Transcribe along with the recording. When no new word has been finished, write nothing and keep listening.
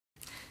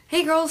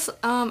Hey girls,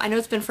 I know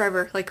it's been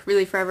forever, like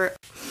really forever.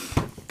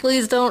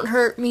 Please don't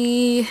hurt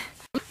me.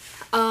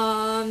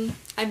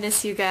 I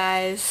miss you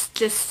guys,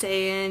 just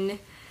saying.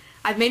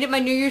 I've made it my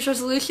New Year's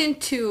resolution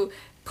to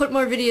put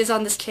more videos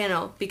on this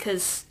channel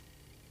because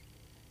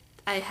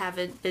I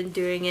haven't been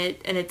doing it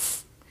and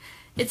it's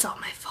all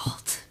my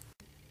fault.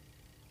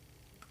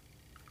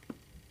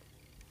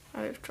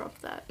 I've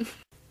dropped that.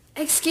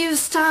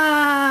 Excuse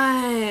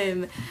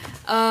time!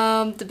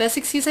 The best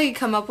excuse I can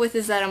come up with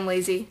is that I'm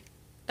lazy.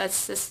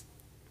 That's just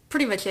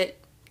pretty much it.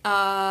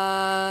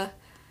 Yeah.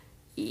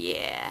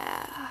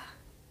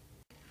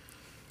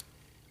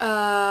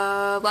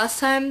 Last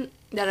time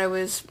that it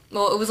was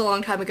a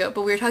long time ago,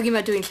 but we were talking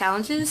about doing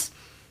challenges,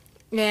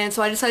 and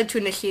so I decided to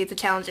initiate the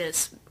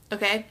challenges.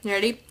 Okay, you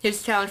ready? Here's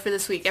the challenge for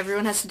this week.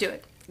 Everyone has to do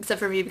it, except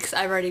for me because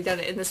I've already done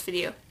it in this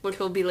video, which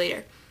will be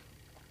later.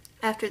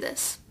 After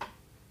this.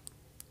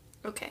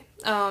 Okay,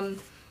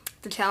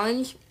 the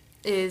challenge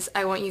is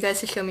I want you guys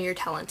to show me your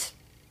talent.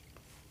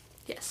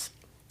 Yes.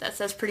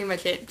 That's pretty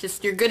much it.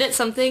 Just, you're good at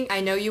something,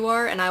 I know you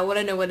are, and I want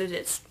to know what it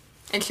is.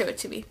 And show it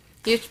to me.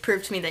 You have to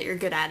prove to me that you're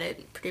good at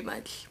it, pretty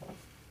much.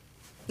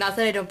 Not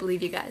that I don't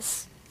believe you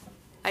guys.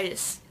 I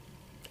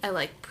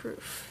like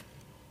proof.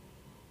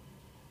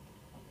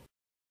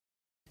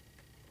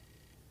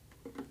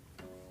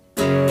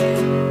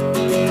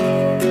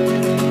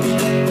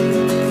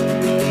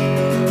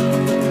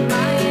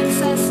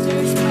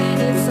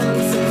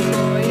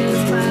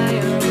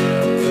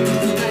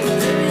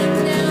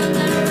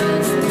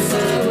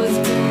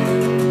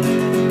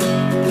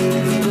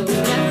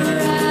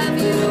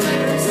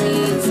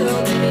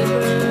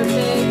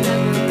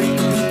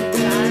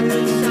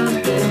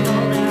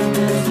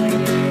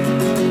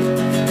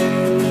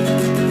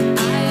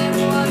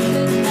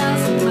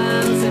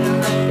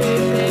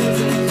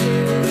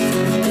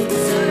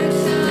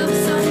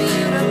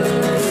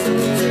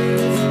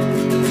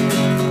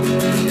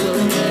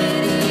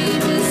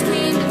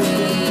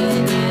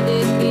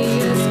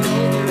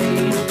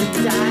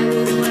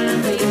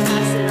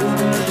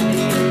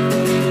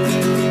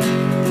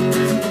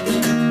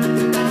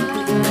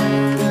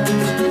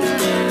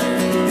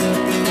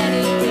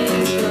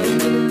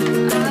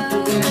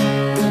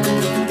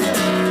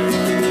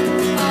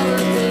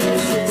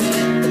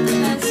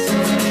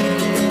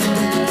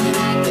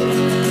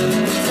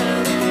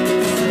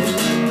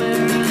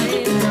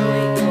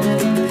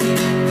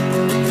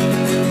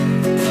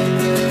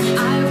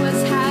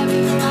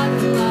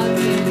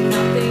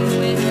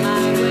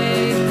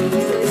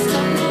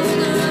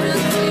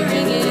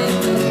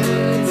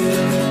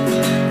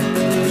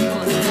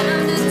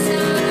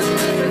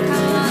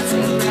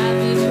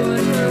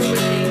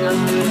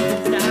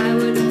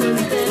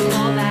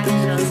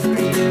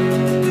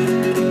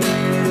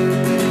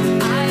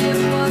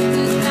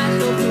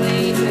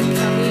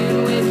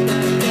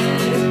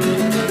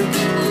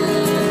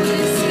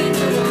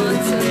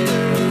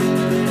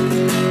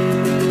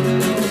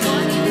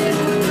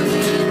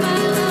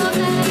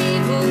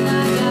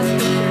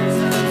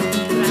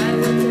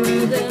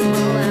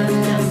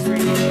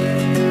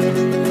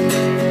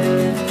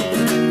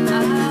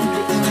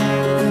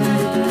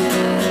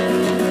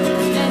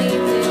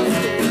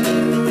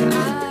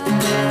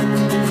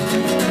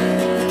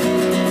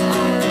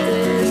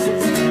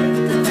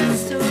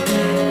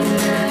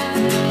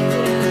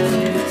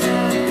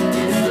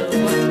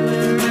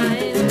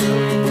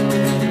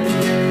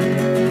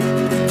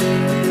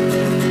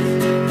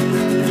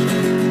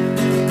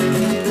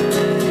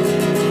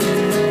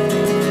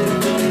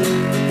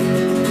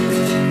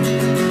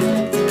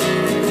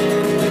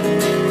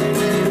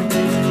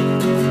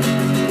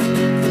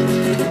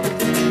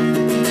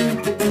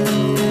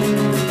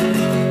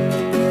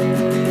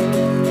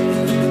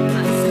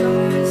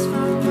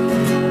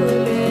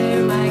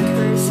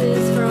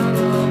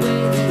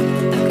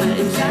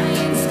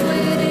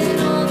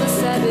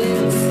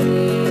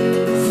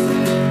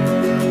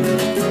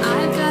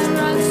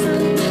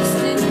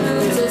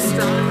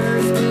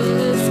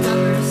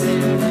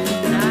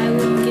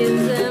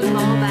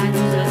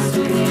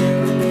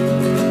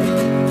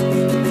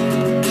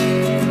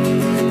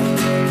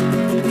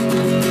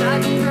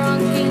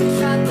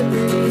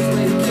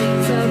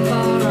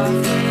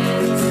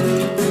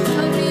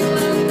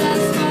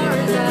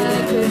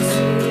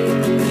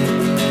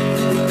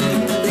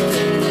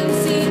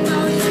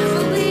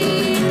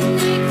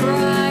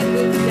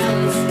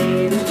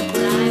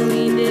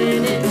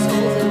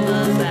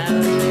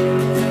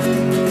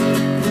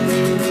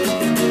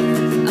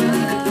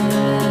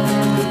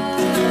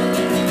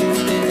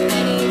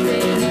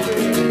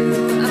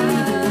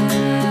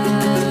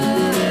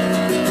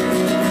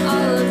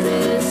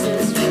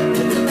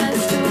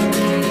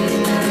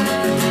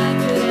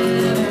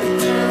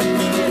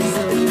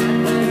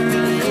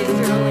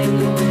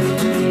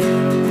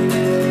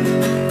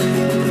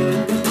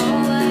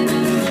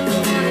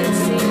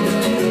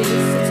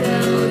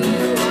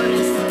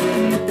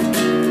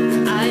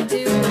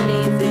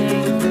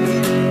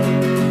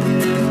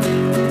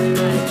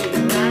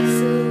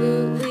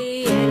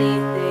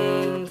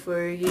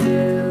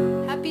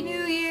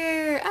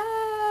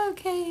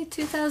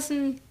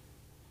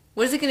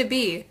 What is it gonna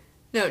be?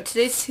 No,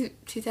 today's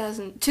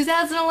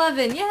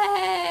 2011.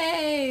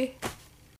 Yay!